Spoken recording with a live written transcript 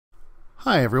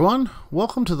Hi everyone,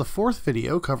 welcome to the fourth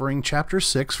video covering Chapter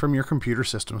 6 from your computer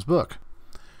systems book.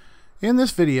 In this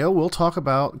video, we'll talk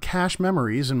about cache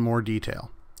memories in more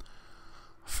detail.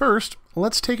 First,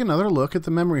 let's take another look at the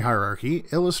memory hierarchy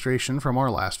illustration from our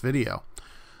last video.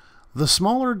 The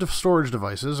smaller storage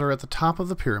devices are at the top of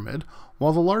the pyramid,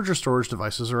 while the larger storage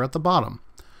devices are at the bottom.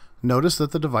 Notice that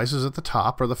the devices at the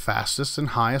top are the fastest and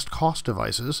highest cost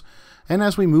devices, and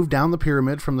as we move down the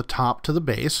pyramid from the top to the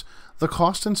base, the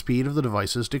cost and speed of the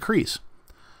devices decrease.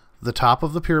 The top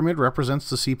of the pyramid represents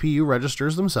the CPU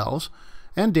registers themselves,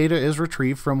 and data is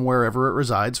retrieved from wherever it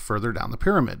resides further down the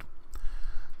pyramid.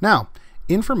 Now,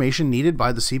 information needed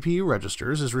by the CPU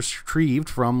registers is retrieved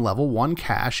from level 1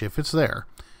 cache if it's there.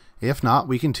 If not,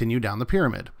 we continue down the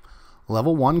pyramid.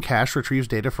 Level 1 cache retrieves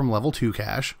data from level 2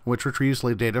 cache, which retrieves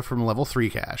data from level 3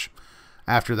 cache.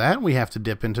 After that, we have to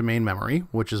dip into main memory,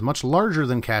 which is much larger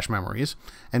than cache memories,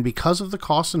 and because of the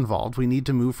costs involved, we need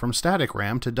to move from static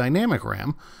RAM to dynamic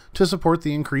RAM to support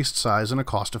the increased size in a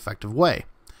cost-effective way.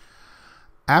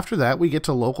 After that, we get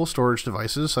to local storage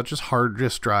devices such as hard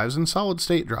disk drives and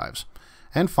solid-state drives.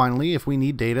 And finally, if we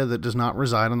need data that does not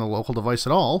reside on the local device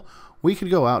at all, we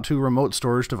could go out to remote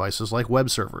storage devices like web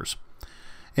servers.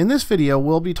 In this video,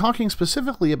 we'll be talking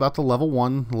specifically about the level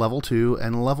 1, level 2,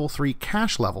 and level 3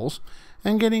 cache levels,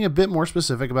 and getting a bit more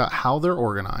specific about how they're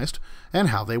organized and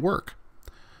how they work.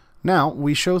 Now,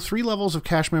 we show 3 levels of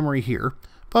cache memory here,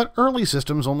 but early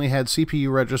systems only had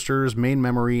CPU registers, main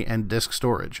memory, and disk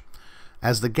storage.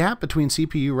 As the gap between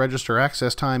CPU register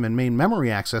access time and main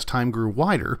memory access time grew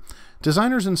wider,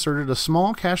 designers inserted a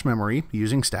small cache memory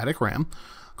using static RAM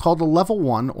called a level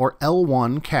 1 or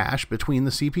L1 cache between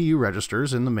the CPU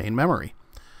registers and the main memory.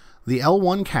 The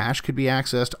L1 cache could be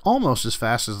accessed almost as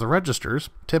fast as the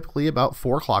registers, typically about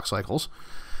 4 clock cycles.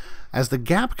 As the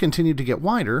gap continued to get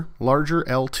wider, larger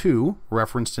L2,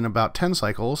 referenced in about 10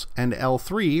 cycles, and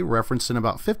L3, referenced in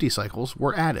about 50 cycles,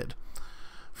 were added.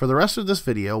 For the rest of this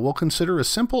video, we'll consider a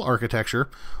simple architecture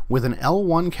with an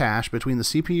L1 cache between the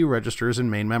CPU registers and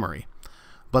main memory.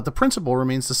 But the principle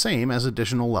remains the same as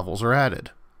additional levels are added.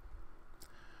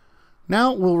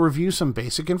 Now we'll review some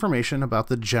basic information about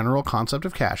the general concept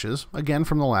of caches, again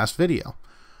from the last video.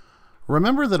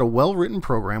 Remember that a well-written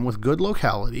program with good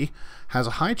locality has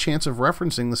a high chance of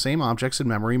referencing the same objects in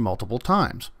memory multiple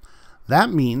times. That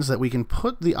means that we can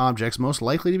put the objects most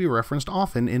likely to be referenced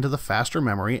often into the faster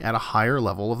memory at a higher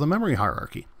level of the memory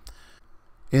hierarchy.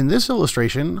 In this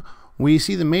illustration, we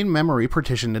see the main memory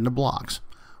partitioned into blocks.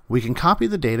 We can copy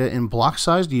the data in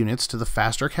block-sized units to the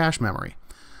faster cache memory.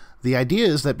 The idea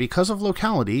is that because of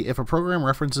locality, if a program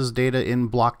references data in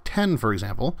block 10, for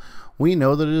example, we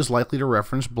know that it is likely to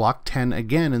reference block 10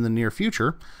 again in the near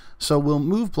future, so we'll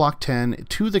move block 10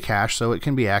 to the cache so it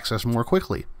can be accessed more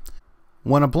quickly.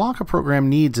 When a block a program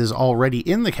needs is already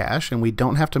in the cache and we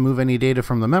don't have to move any data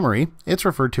from the memory, it's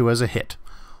referred to as a hit.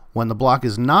 When the block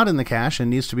is not in the cache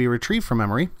and needs to be retrieved from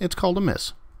memory, it's called a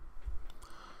miss.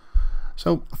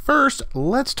 So first,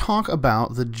 let's talk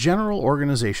about the general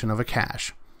organization of a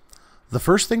cache. The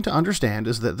first thing to understand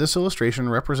is that this illustration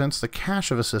represents the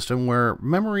cache of a system where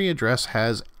memory address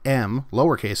has m,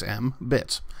 lowercase m,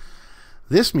 bits.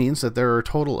 This means that there are a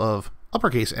total of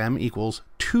uppercase M equals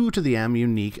 2 to the m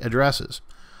unique addresses.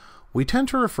 We tend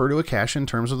to refer to a cache in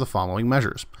terms of the following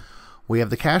measures. We have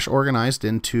the cache organized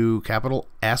into capital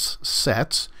S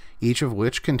sets, each of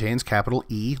which contains capital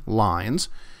E lines.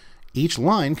 Each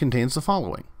line contains the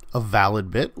following: a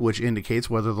valid bit, which indicates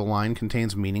whether the line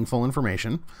contains meaningful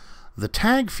information, the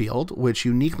tag field, which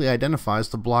uniquely identifies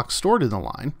the block stored in the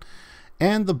line,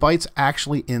 and the bytes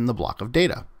actually in the block of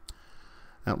data.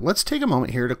 Now, let's take a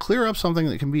moment here to clear up something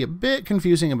that can be a bit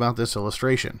confusing about this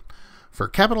illustration. For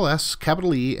capital S,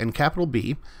 capital E, and capital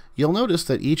B, you'll notice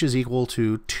that each is equal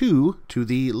to 2 to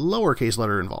the lowercase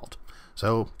letter involved.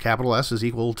 So capital S is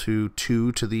equal to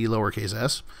 2 to the lowercase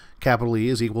s, capital E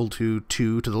is equal to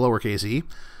 2 to the lowercase e,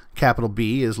 capital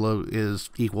B is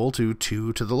equal to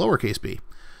 2 to the lowercase b.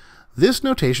 This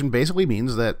notation basically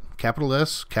means that capital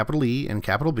S, capital E, and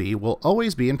capital B will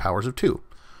always be in powers of 2.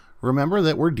 Remember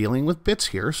that we're dealing with bits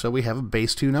here, so we have a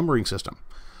base 2 numbering system.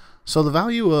 So the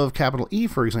value of capital E,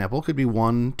 for example, could be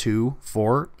 1, 2,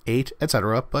 4, 8,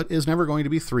 etc., but is never going to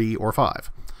be 3 or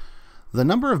 5. The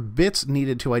number of bits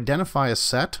needed to identify a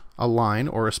set, a line,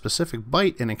 or a specific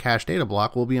byte in a cache data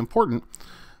block will be important,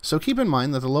 so keep in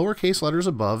mind that the lowercase letters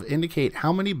above indicate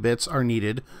how many bits are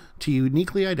needed to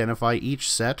uniquely identify each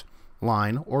set,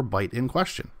 line, or byte in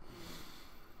question.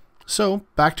 So,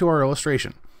 back to our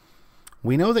illustration.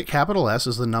 We know that capital S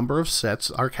is the number of sets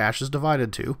our cache is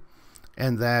divided to,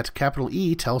 and that capital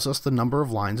E tells us the number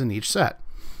of lines in each set.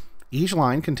 Each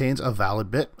line contains a valid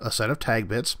bit, a set of tag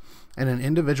bits, and an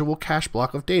individual cache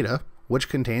block of data, which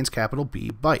contains capital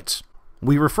B bytes.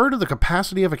 We refer to the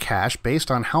capacity of a cache based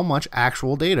on how much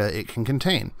actual data it can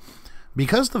contain.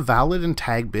 Because the valid and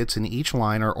tag bits in each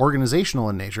line are organizational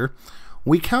in nature,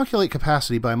 we calculate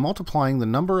capacity by multiplying the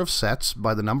number of sets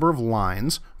by the number of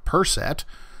lines per set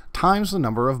times the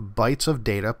number of bytes of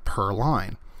data per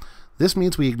line. This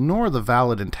means we ignore the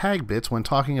valid and tag bits when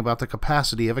talking about the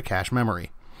capacity of a cache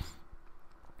memory.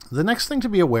 The next thing to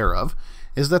be aware of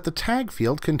is that the tag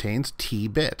field contains t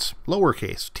bits,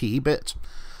 lowercase t bits.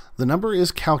 The number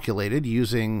is calculated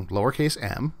using lowercase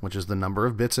m, which is the number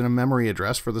of bits in a memory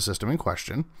address for the system in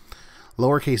question,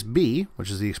 lowercase b,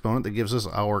 which is the exponent that gives us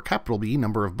our capital B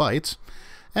number of bytes,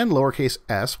 and lowercase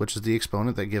s, which is the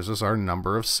exponent that gives us our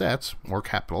number of sets, or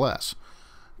capital S.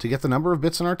 To get the number of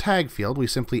bits in our tag field, we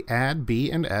simply add b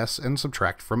and s and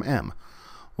subtract from m.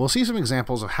 We'll see some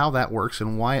examples of how that works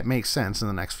and why it makes sense in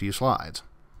the next few slides.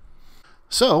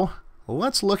 So,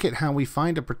 let's look at how we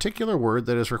find a particular word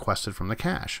that is requested from the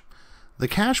cache. The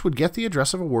cache would get the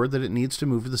address of a word that it needs to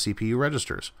move to the CPU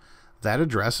registers. That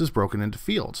address is broken into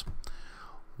fields.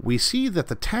 We see that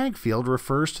the tag field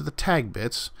refers to the tag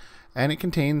bits, and it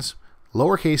contains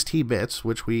lowercase t bits,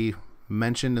 which we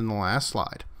mentioned in the last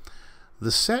slide.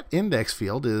 The set index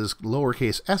field is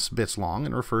lowercase s bits long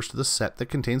and refers to the set that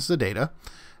contains the data.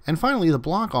 And finally, the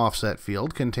block offset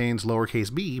field contains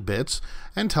lowercase b bits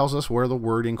and tells us where the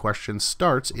word in question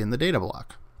starts in the data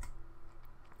block.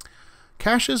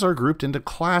 Caches are grouped into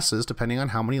classes depending on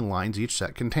how many lines each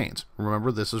set contains.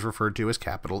 Remember, this is referred to as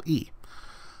capital E.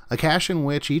 A cache in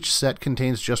which each set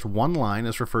contains just one line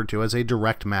is referred to as a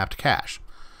direct mapped cache.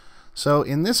 So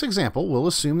in this example, we'll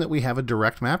assume that we have a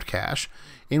direct mapped cache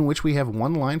in which we have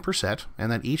one line per set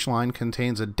and that each line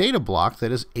contains a data block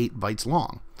that is 8 bytes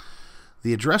long.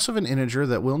 The address of an integer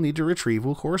that we'll need to retrieve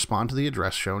will correspond to the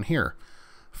address shown here.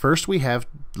 First, we have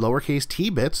lowercase t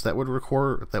bits that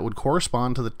would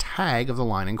correspond to the tag of the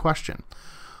line in question.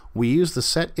 We use the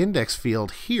set index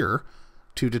field here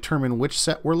to determine which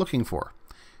set we're looking for.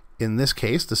 In this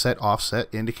case, the set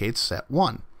offset indicates set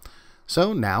 1.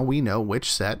 So now we know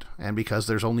which set, and because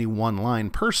there's only one line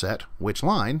per set, which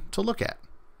line to look at.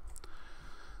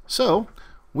 So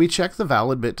we check the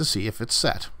valid bit to see if it's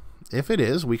set. If it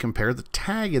is, we compare the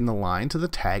tag in the line to the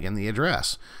tag in the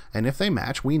address, and if they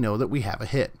match, we know that we have a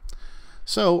hit.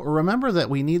 So remember that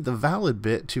we need the valid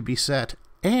bit to be set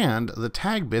and the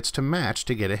tag bits to match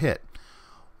to get a hit.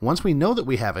 Once we know that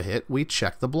we have a hit, we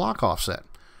check the block offset.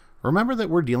 Remember that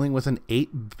we're dealing with an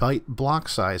 8-byte block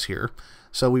size here,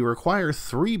 so we require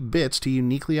 3 bits to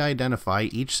uniquely identify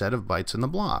each set of bytes in the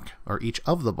block, or each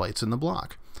of the bytes in the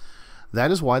block.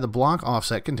 That is why the block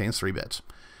offset contains 3 bits.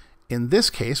 In this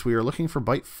case, we are looking for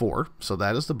byte 4, so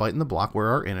that is the byte in the block where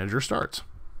our integer starts.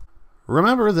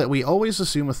 Remember that we always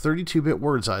assume a 32-bit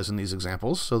word size in these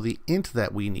examples, so the int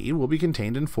that we need will be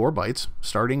contained in 4 bytes,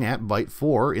 starting at byte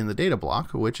 4 in the data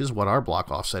block, which is what our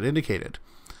block offset indicated.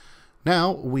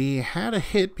 Now, we had a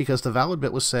hit because the valid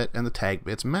bit was set and the tag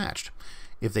bits matched.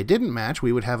 If they didn't match,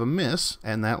 we would have a miss,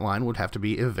 and that line would have to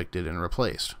be evicted and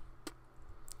replaced.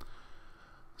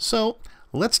 So,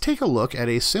 let's take a look at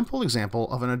a simple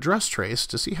example of an address trace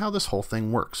to see how this whole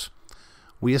thing works.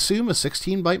 We assume a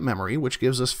 16-byte memory, which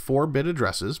gives us 4-bit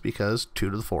addresses because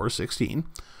 2 to the 4 is 16.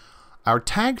 Our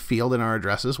tag field in our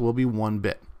addresses will be 1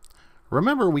 bit.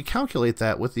 Remember, we calculate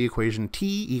that with the equation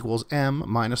t equals m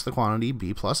minus the quantity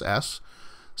b plus s.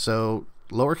 So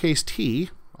lowercase t,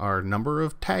 our number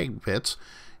of tag bits,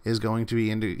 is going to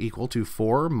be equal to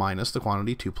 4 minus the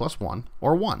quantity 2 plus 1,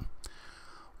 or 1.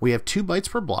 We have 2 bytes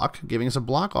per block, giving us a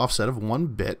block offset of 1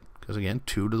 bit, because again,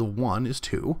 2 to the 1 is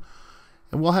 2.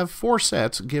 And we'll have 4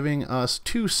 sets, giving us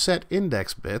 2 set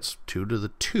index bits, 2 to the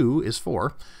 2 is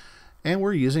 4. And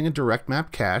we're using a direct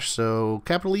map cache, so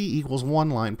capital E equals 1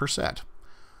 line per set.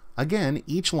 Again,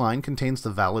 each line contains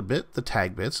the valid bit, the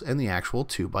tag bits, and the actual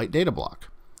 2-byte data block.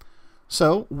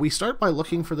 So we start by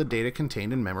looking for the data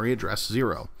contained in memory address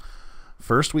 0.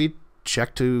 First, we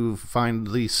check to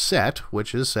find the set,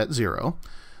 which is set 0.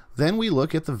 Then we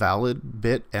look at the valid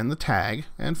bit and the tag,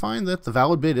 and find that the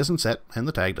valid bit isn't set and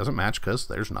the tag doesn't match because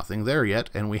there's nothing there yet,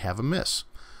 and we have a miss.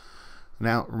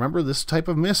 Now, remember, this type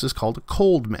of miss is called a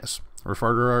cold miss.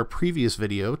 Refer to our previous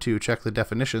video to check the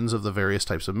definitions of the various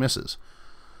types of misses.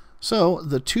 So,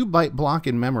 the 2-byte block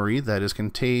in memory that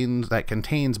contains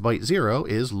byte 0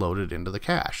 is loaded into the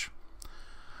cache.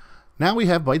 Now we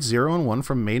have bytes 0 and 1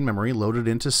 from main memory loaded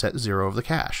into set 0 of the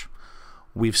cache.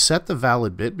 We've set the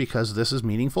valid bit because this is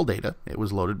meaningful data. It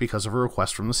was loaded because of a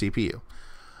request from the CPU.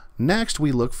 Next,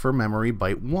 we look for memory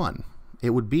byte 1.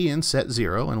 it would be in set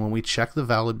 0, and when we check the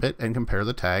valid bit and compare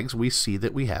the tags, we see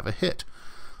that we have a hit.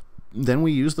 Then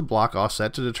we use the block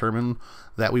offset to determine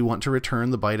that we want to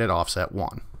return the byte at offset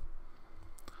 1.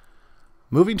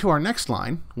 Moving to our next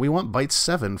line, we want byte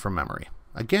 7 from memory.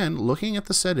 Again, looking at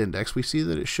the set index, we see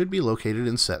that it should be located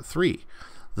in set 3.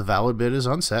 The valid bit is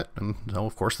unset, and so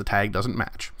of course the tag doesn't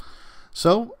match.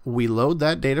 So we load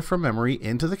that data from memory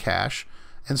into the cache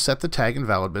and set the tag and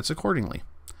valid bits accordingly.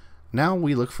 Now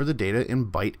we look for the data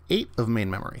in byte 8 of main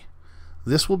memory.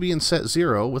 This will be in set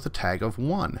 0 with a tag of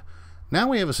 1. Now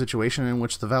we have a situation in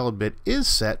which the valid bit is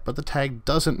set, but the tag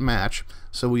doesn't match,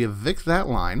 so we evict that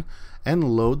line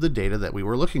and load the data that we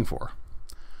were looking for.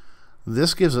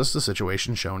 This gives us the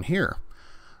situation shown here.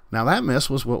 Now that miss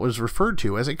was what was referred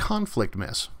to as a conflict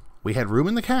miss. We had room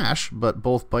in the cache, but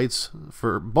both bytes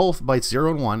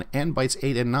 0 and 1 and bytes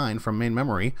 8 and 9 from main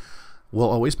memory will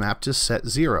always map to set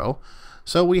 0,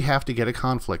 so we have to get a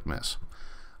conflict miss.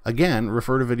 Again,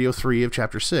 refer to video 3 of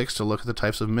chapter 6 to look at the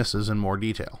types of misses in more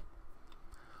detail.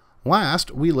 Last,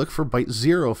 we look for byte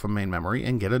 0 from main memory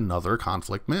and get another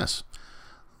conflict miss.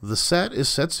 The set is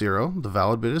set 0, the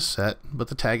valid bit is set, but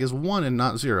the tag is 1 and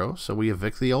not 0, so we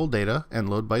evict the old data and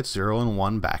load bytes 0 and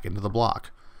 1 back into the block.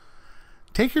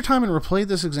 Take your time and replay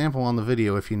this example on the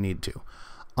video if you need to.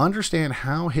 Understand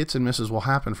how hits and misses will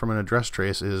happen from an address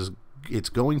trace it's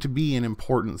going to be an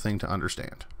important thing to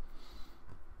understand.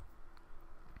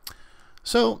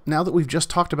 So now that we've just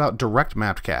talked about direct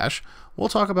mapped cache, we'll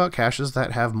talk about caches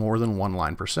that have more than one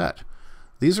line per set.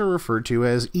 These are referred to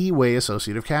as E-way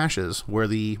associative caches, where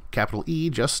the capital E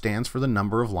just stands for the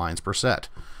number of lines per set.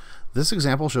 This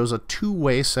example shows a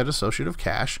two-way set associative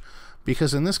cache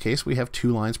because in this case we have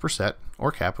 2 lines per set,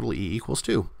 or capital E equals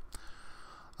 2.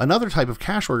 Another type of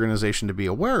cache organization to be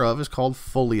aware of is called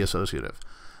fully associative.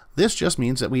 This just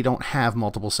means that we don't have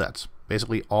multiple sets.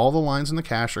 Basically all the lines in the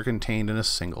cache are contained in a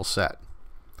single set.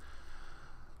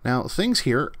 Now, things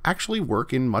here actually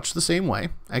work in much the same way,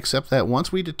 except that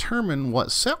once we determine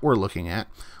what set we're looking at,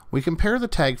 we compare the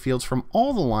tag fields from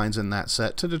all the lines in that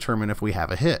set to determine if we have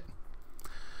a hit.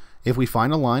 If we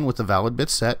find a line with the valid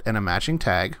bit set and a matching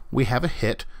tag, we have a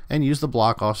hit and use the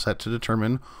block offset to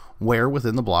determine where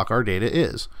within the block our data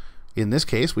is. In this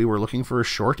case, we were looking for a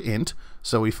short int,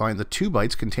 so we find the 2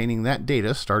 bytes containing that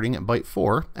data starting at byte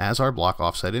 4 as our block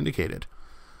offset indicated.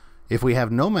 If we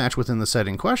have no match within the set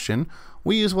in question,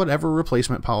 we use whatever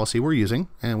replacement policy we're using,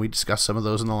 and we discussed some of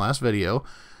those in the last video,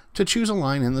 to choose a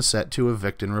line in the set to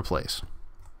evict and replace.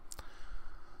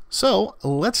 So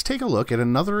let's take a look at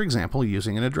another example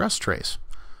using an address trace.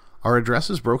 Our address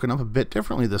is broken up a bit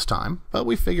differently this time, but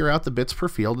we figure out the bits per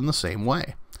field in the same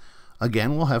way.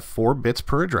 Again, we'll have 4 bits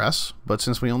per address, but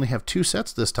since we only have 2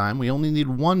 sets this time, we only need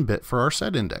 1 bit for our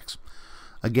set index.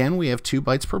 Again, we have 2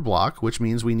 bytes per block, which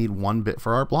means we need 1 bit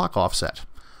for our block offset.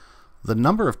 The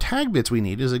number of tag bits we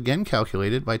need is again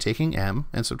calculated by taking m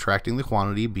and subtracting the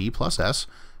quantity b plus s,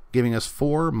 giving us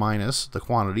 4 minus the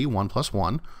quantity 1 plus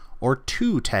 1, or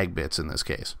 2 tag bits in this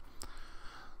case.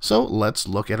 So let's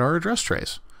look at our address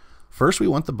trace. First, we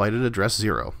want the byte at address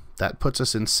 0. That puts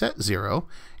us in set 0,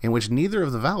 in which neither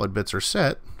of the valid bits are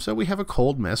set, so we have a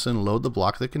cold miss and load the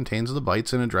block that contains the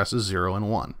bytes and addresses 0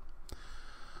 and 1.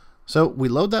 So we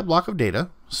load that block of data,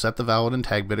 set the valid and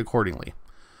tag bit accordingly.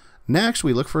 Next,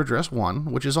 we look for address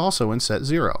 1, which is also in set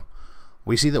 0.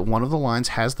 We see that one of the lines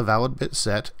has the valid bit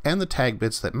set and the tag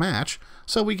bits that match,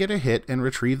 so we get a hit and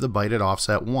retrieve the byte at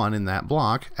offset 1 in that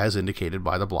block, as indicated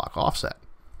by the block offset.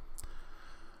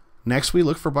 Next, we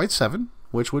look for byte 7,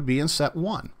 which would be in set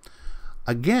 1.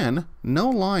 Again, no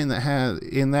line that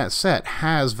in that set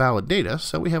has valid data,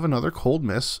 so we have another cold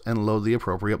miss and load the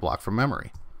appropriate block from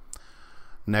memory.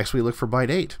 Next, we look for byte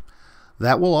 8.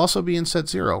 That will also be in set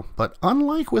 0, but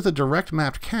unlike with a direct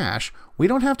mapped cache, we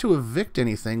don't have to evict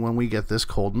anything when we get this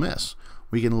cold miss.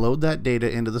 We can load that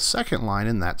data into the second line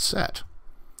in that set.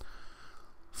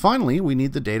 Finally, we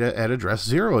need the data at address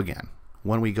 0 again.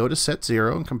 When we go to set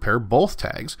 0 and compare both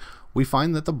tags, we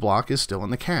find that the block is still in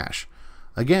the cache.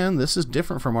 Again, this is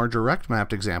different from our direct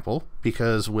mapped example,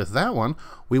 because with that one,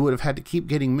 we would have had to keep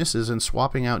getting misses and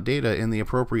swapping out data in the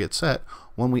appropriate set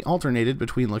when we alternated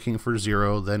between looking for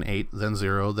 0, then 8, then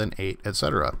 0, then 8,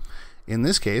 etc. In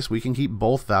this case, we can keep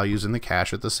both values in the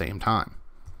cache at the same time.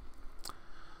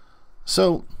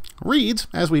 So, reads,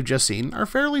 as we've just seen, are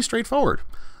fairly straightforward,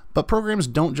 but programs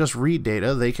don't just read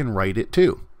data, they can write it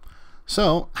too.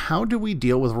 So, how do we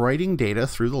deal with writing data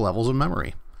through the levels of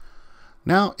memory?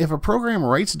 Now, if a program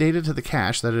writes data to the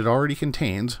cache that it already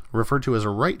contains, referred to as a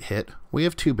write hit, we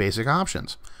have 2 basic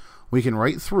options. We can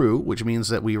write through, which means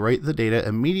that we write the data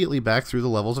immediately back through the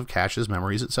levels of caches,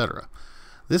 memories, etc.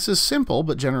 This is simple,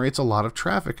 but generates a lot of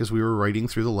traffic as we were writing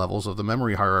through the levels of the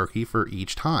memory hierarchy for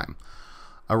each time.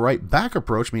 A write-back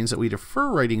approach means that we defer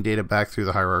writing data back through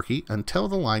the hierarchy until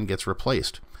the line gets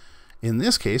replaced. In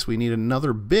this case, we need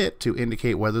another bit to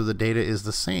indicate whether the data is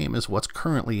the same as what's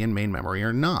currently in main memory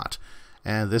or not,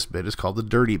 and this bit is called the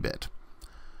dirty bit.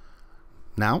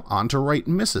 Now, on to write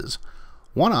misses.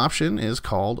 One option is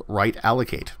called write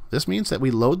allocate. This means that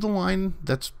we load the line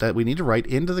that we need to write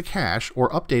into the cache or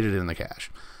update it in the cache.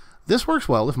 This works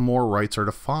well if more writes are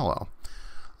to follow.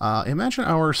 Imagine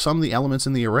our sum the elements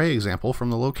in the array example from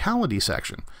the locality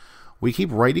section. We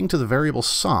keep writing to the variable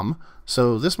sum,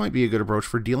 so this might be a good approach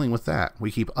for dealing with that.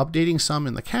 We keep updating sum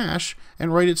in the cache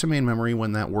and write it to main memory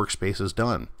when that workspace is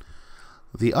done.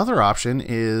 The other option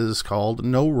is called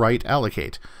no write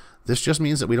allocate. This just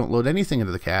means that we don't load anything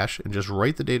into the cache and just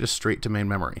write the data straight to main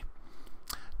memory.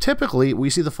 Typically,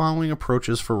 we see the following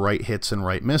approaches for write hits and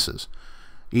write misses.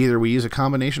 Either we use a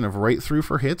combination of write through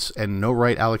for hits and no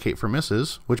write allocate for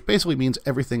misses, which basically means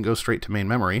everything goes straight to main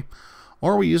memory,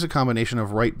 or we use a combination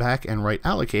of write back and write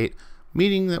allocate,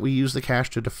 meaning that we use the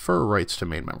cache to defer writes to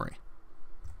main memory.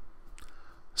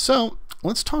 So,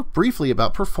 let's talk briefly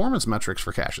about performance metrics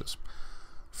for caches.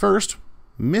 First,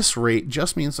 miss rate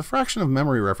just means the fraction of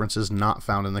memory references not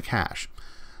found in the cache.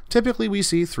 Typically we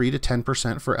see 3 to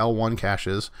 10% for L1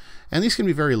 caches, and these can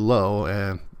be very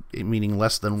low, meaning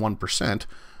less than 1%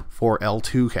 for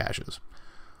L2 caches.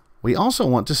 We also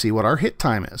want to see what our hit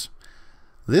time is.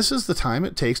 This is the time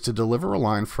it takes to deliver a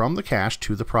line from the cache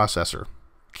to the processor.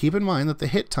 Keep in mind that the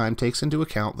hit time takes into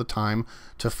account the time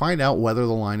to find out whether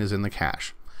the line is in the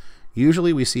cache.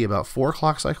 Usually we see about 4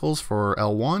 clock cycles for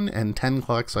L1 and 10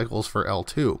 clock cycles for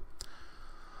L2.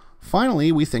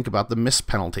 Finally, we think about the miss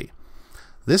penalty.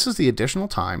 This is the additional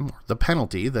time, the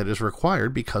penalty, that is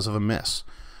required because of a miss.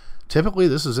 Typically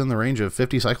this is in the range of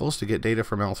 50 cycles to get data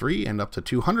from L3 and up to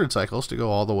 200 cycles to go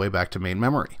all the way back to main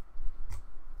memory.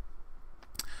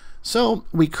 So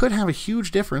we could have a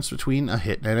huge difference between a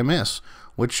hit and a miss,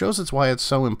 which shows it's why it's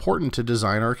so important to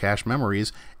design our cache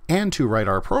memories and to write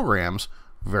our programs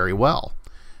very well.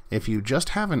 If you just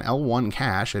have an L1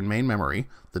 cache in main memory,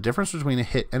 the difference between a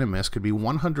hit and a miss could be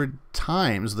 100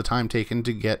 times the time taken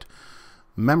to get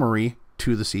memory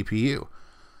to the CPU.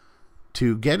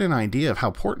 To get an idea of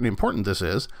how important this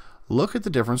is, look at the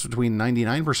difference between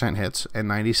 99% hits and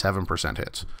 97%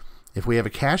 hits. If we have a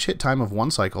cache hit time of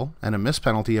 1 cycle and a miss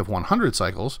penalty of 100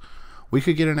 cycles, we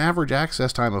could get an average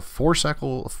access time of 4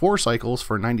 cycles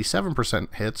for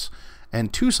 97% hits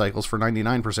and 2 cycles for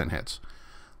 99% hits.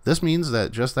 This means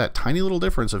that just that tiny little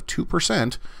difference of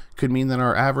 2% could mean that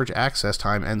our average access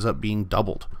time ends up being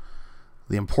doubled.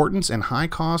 The importance and high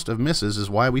cost of misses is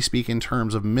why we speak in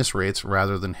terms of miss rates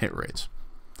rather than hit rates.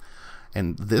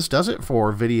 And this does it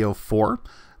for video 4.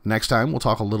 Next time we'll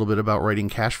talk a little bit about writing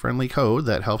cache-friendly code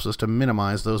that helps us to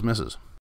minimize those misses.